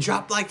yeah, I mean,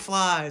 dropped like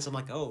flies. I'm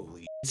like,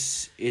 holy.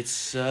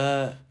 it's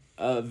a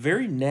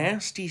very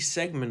nasty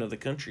segment of the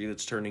country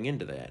that's turning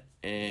into that.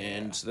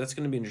 And so that's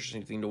going to be an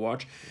interesting thing to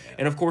watch. Yeah.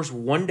 And of course,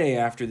 one day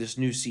after this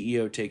new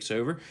CEO takes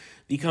over,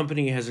 the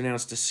company has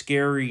announced a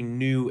scary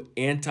new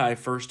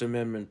anti-First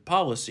Amendment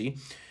policy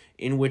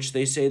in which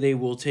they say they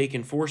will take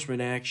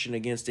enforcement action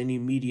against any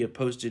media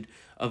posted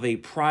of a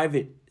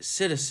private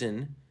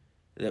citizen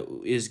that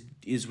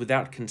is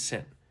without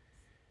consent.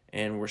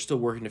 And we're still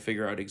working to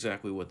figure out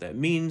exactly what that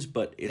means,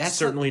 but it's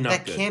certainly not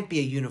that good. That can't be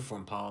a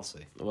uniform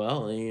policy.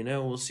 Well,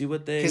 we'll see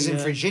what they... Because in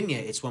Virginia,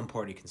 it's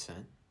one-party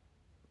consent.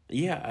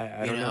 Yeah,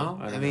 I don't know.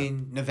 I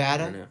mean,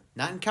 Nevada,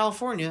 not in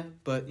California,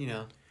 but,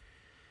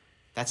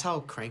 that's how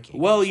cranky.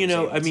 Well, you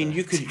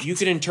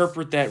could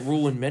interpret that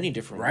rule in many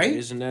different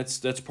ways, and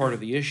that's part of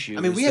the issue.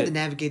 I mean, we had to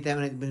navigate that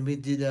when we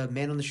did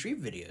Man on the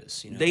Street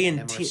videos.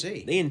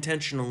 They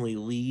intentionally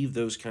leave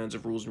those kinds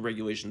of rules and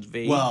regulations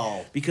vague,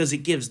 because it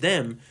gives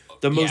them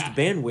the most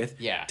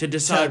bandwidth to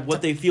decide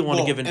what they feel on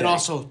a given day, and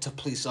also to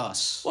police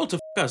us. Well, to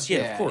us,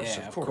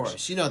 of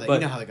course. You know that. You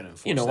know how they're going to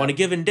enforce that. On a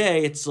given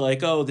day, it's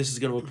like, oh, this is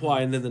going to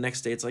apply, and then the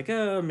next day, it's like,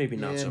 maybe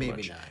not so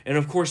much. Not. And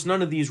of course,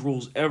 none of these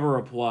rules ever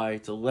apply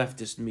to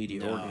leftist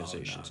media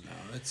organizations.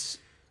 No, it's.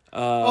 The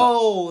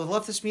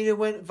leftist media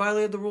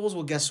violated the rules.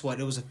 Well, guess what?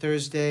 It was a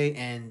Thursday,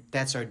 and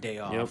that's our day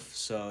off. Yep.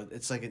 So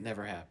it's like it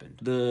never happened.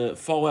 The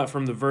fallout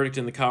from the verdict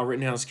in the Kyle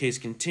Rittenhouse case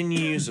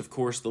continues. Of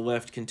course, the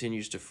left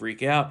continues to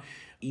freak out,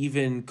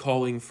 even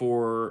calling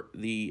for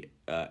the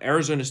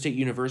Arizona State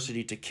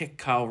University to kick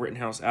Kyle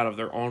Rittenhouse out of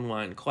their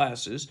online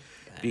classes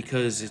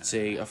because it's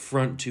a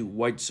affront to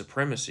white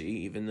supremacy,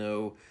 even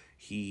though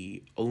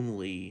he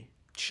only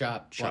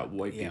shot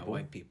white people. Yeah,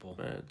 white people.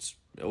 It's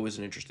always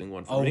an interesting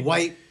one for me.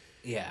 White.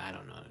 Yeah, I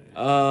don't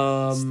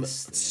know.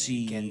 Let's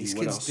see. Again, these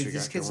what kids, else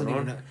these kids don't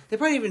even know. They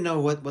probably even know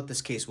what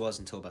this case was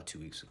until about 2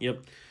 weeks ago.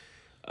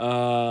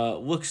 Yep.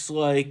 Looks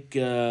like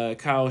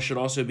Kyle should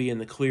also be in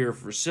the clear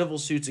for civil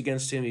suits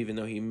against him, even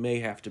though he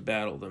may have to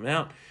battle them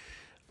out.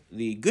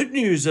 The good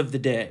news of the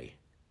day.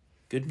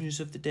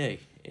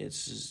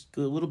 It's a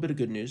little bit of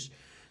good news.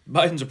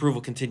 Biden's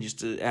approval continues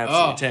to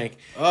absolutely tank.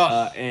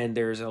 And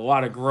there's a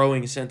lot of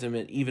growing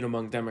sentiment, even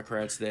among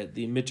Democrats, that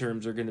the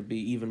midterms are going to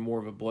be even more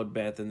of a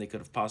bloodbath than they could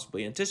have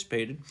possibly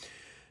anticipated.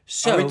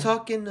 So, are we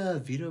talking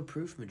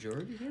veto-proof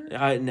majority here?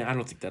 I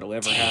don't think that'll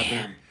ever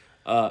happen.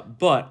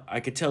 But I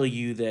could tell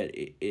you that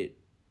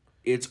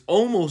it's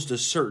almost a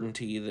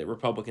certainty that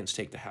Republicans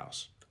take the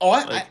House. Oh,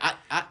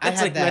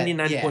 that's like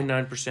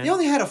 99.9%. They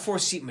only had a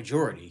 4-seat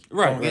majority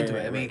going into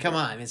it. I mean, come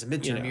on, it's a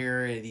midterm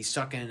year. He's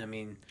sucking. I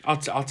mean, I'll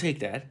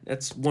take that.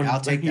 That's one.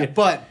 I'll take that.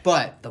 But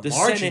the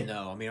margin, Senate,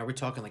 though. I mean, are we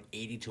talking like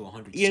 80 to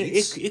 100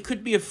 seats? It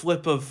could be a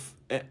flip of.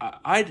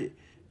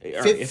 All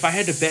right, if I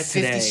had to bet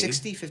today,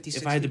 50-60, 50-60?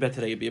 If I had to bet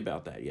today, it'd be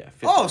about that. Yeah.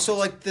 50, Oh, so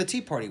like the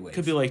Tea Party wave.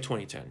 could be like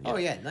 2010. Yeah. Oh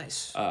yeah,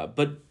 nice.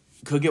 But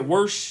could get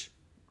worse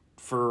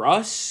for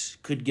us.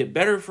 Could get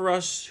better for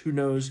us. Who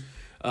knows?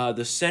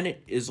 The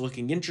Senate is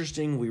looking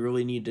interesting. We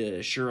really need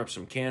to shore up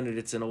some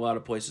candidates in a lot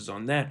of places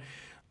on that.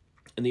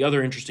 And the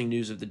other interesting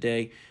news of the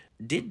day,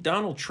 did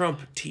Donald Trump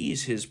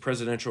tease his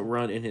presidential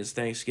run in his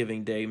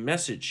Thanksgiving Day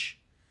message?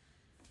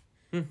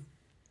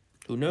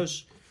 Who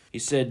knows? He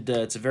said,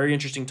 it's a very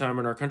interesting time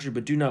in our country,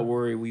 but do not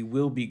worry, we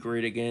will be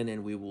great again,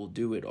 and we will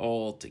do it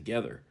all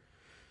together.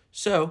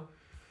 So,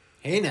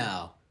 Hey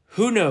now.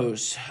 who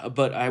knows?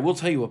 But I will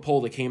tell you a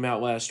poll that came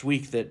out last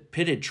week that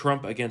pitted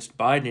Trump against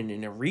Biden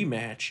in a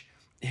rematch.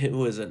 It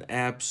was an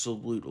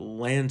absolute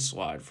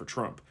landslide for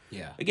Trump.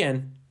 Yeah.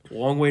 Again,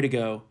 long way to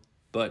go,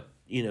 but,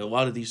 you know, a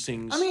lot of these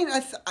things...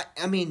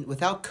 I mean,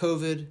 without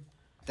COVID,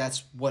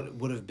 that's what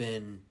would have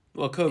been...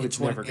 Well, COVID's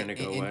never going to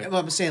go away.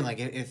 I'm saying, like,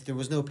 if there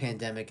was no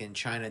pandemic and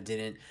China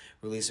didn't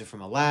release it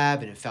from a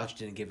lab and if Fauci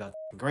didn't give out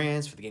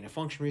grants for the gain of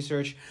function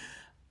research,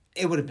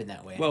 it would have been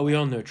that way. Well, we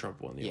all know Trump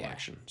won the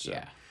election. So.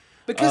 Yeah.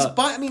 Because,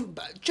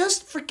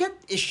 just forget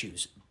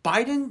issues.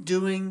 Biden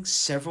doing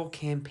several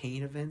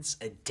campaign events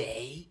a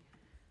day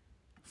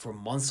for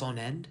months on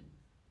end?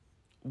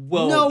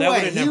 Well, no that way.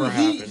 would have never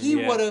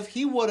happened.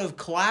 He would have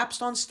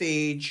collapsed on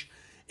stage.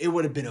 It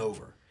would have been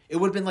over. It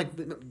would have been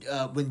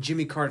like when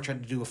Jimmy Carter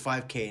tried to do a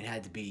 5K and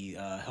had to be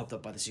helped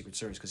up by the Secret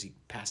Service because he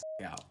passed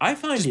out. I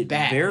find just it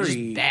bad.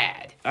 very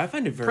bad. I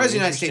find it very President of the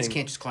United interesting States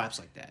can't just collapse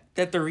like that.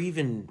 that they're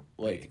even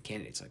like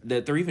Candidates like that.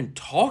 that they're even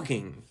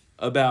talking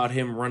about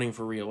him running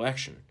for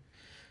re-election.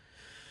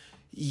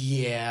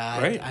 Yeah,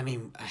 Right? I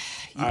mean,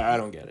 I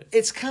don't get it.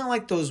 it's kind of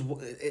like those.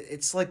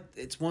 It's like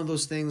it's one of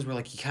those things where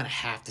like you kind of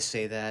have to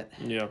say that.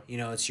 Yeah. You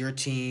know, it's your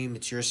team,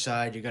 it's your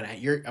side.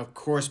 You're of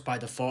course by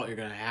default you're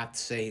gonna have to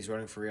say he's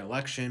running for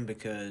re-election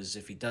because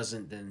if he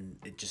doesn't, then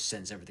it just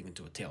sends everything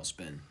into a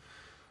tailspin.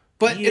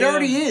 But it Yeah.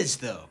 already is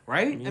though,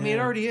 right? I mean, it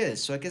Yeah. already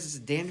is. So I guess it's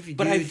damned if you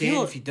But do, I damned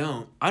feel- if you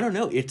don't. I don't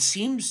know. It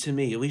seems to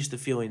me, at least the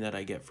feeling that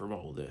I get from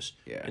all of this,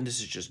 Yeah. and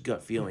this is just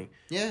gut feeling,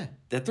 Yeah.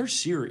 that they're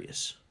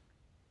serious.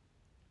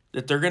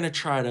 That they're going to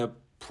try to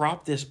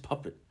prop this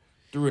puppet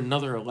through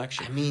another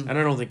election. I mean- and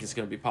I don't think it's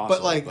going to be possible.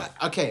 But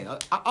like, okay,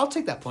 I'll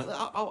take that point.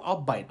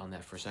 I'll bite on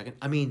that for a second.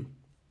 I mean,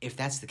 if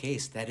that's the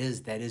case, that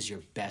is your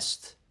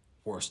best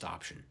worst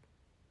option,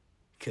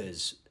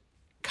 because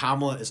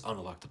Kamala is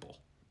unelectable,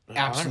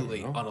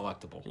 absolutely know.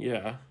 unelectable.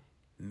 Yeah.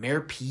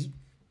 Mayor Pete,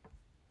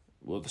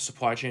 Well, the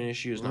supply chain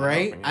issue is not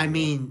right? helping I him.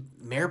 mean,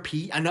 Mayor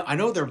Pete. I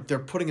know they're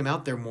putting him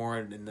out there more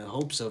in the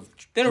hopes of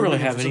They don't really proving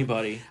him have for some-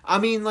 anybody. I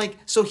mean, like,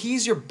 so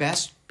he's your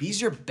best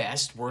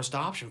worst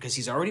option because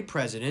he's already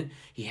president.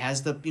 He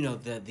has the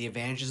the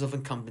advantages of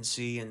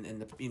incumbency and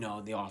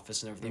the the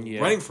office and everything. Yeah.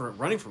 Running for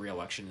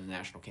re-election in the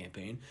national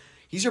campaign,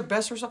 he's your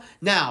best worst.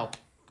 Now,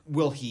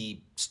 will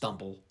he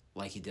stumble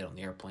like he did on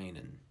the airplane?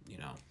 And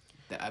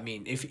I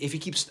mean, if he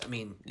keeps, I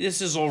mean,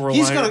 This is all reliant.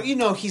 he's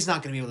gonna he's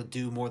not gonna be able to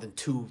do more than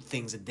 2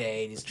 things a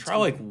day. And he's Try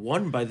like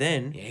one by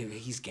then. yeah,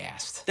 he's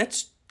gassed.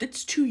 That's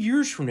 2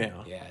 years from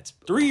now. Yeah, it's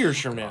 3 years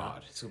from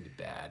God, now. it's gonna be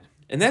bad.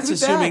 And that's It's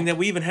gonna be assuming bad. that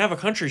we even have a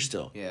country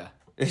still. Yeah.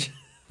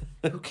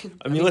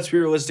 I mean, let's be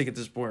realistic at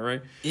this point,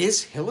 right?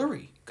 Is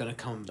Hillary gonna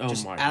come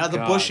just my out of the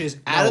God. bushes,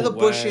 No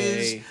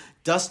way.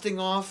 dusting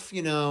off,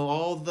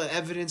 all the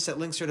evidence that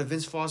links her to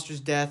Vince Foster's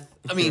death?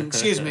 I mean,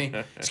 excuse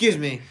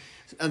me,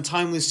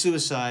 untimely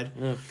suicide.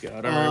 Oh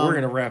God! All right, we're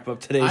gonna wrap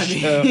up today's I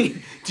show.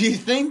 mean, do you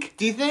think I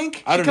she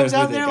don't comes know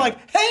who out they there got.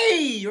 like,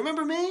 "Hey, you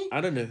remember me?" I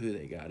don't know who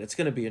they got. It's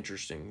gonna be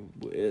interesting.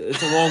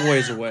 It's a long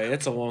ways away.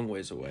 It's a long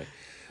ways away.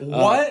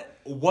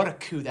 What a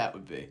coup that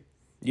would be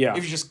Yeah,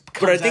 if you just But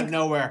comes out of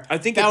nowhere. I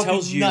think that it would be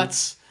tells you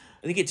nuts.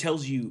 I think it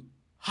tells you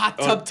Hot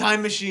tub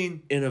time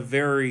machine. in a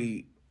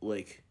very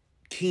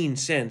keen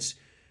sense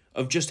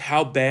of just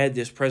how bad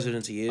this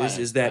presidency is.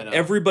 Is I that know.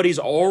 everybody's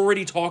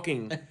already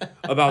talking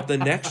about the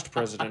next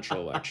presidential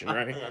election,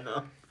 right? I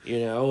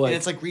know. Like And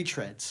it's like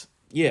retreads.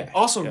 yeah.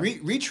 Also, yeah.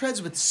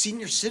 retreads with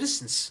senior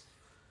citizens.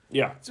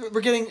 yeah. So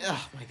we're getting.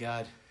 Oh my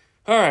God.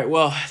 All right,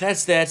 well,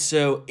 that's that.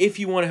 So if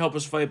you want to help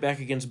us fight back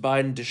against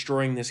Biden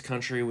destroying this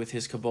country with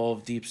his cabal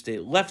of deep state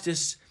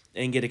leftists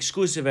and get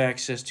exclusive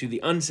access to the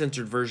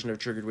uncensored version of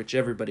Triggered, which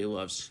everybody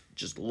loves,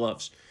 just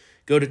loves,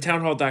 go to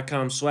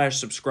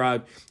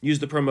townhall.com/subscribe. Use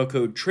the promo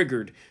code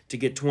TRIGGERED to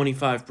get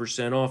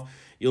 25% off.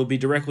 You'll be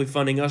directly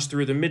funding us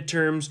through the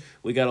midterms.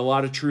 We got a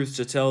lot of truths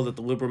to tell that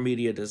the liberal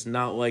media does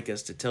not like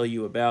us to tell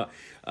you about.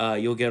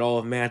 You'll get all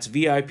of Matt's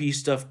VIP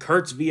stuff,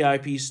 Kurt's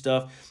VIP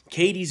stuff,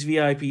 Katie's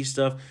VIP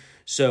stuff.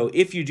 So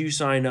if you do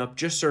sign up,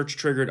 just search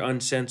Triggered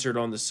Uncensored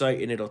on the site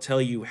and it'll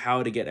tell you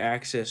how to get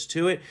access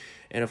to it.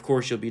 And of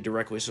course, you'll be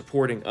directly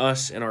supporting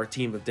us and our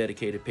team of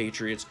dedicated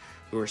patriots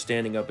who are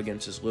standing up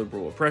against this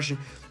liberal oppression.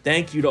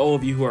 Thank you to all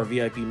of you who are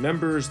VIP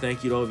members.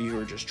 Thank you to all of you who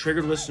are just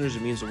Triggered listeners.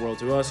 It means the world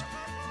to us.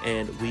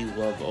 And we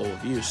love all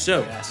of you.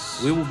 So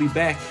Yes. we will be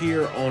back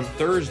here on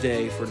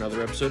Thursday for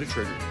another episode of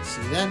Triggered.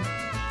 See you then.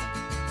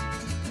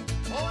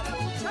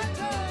 Oh,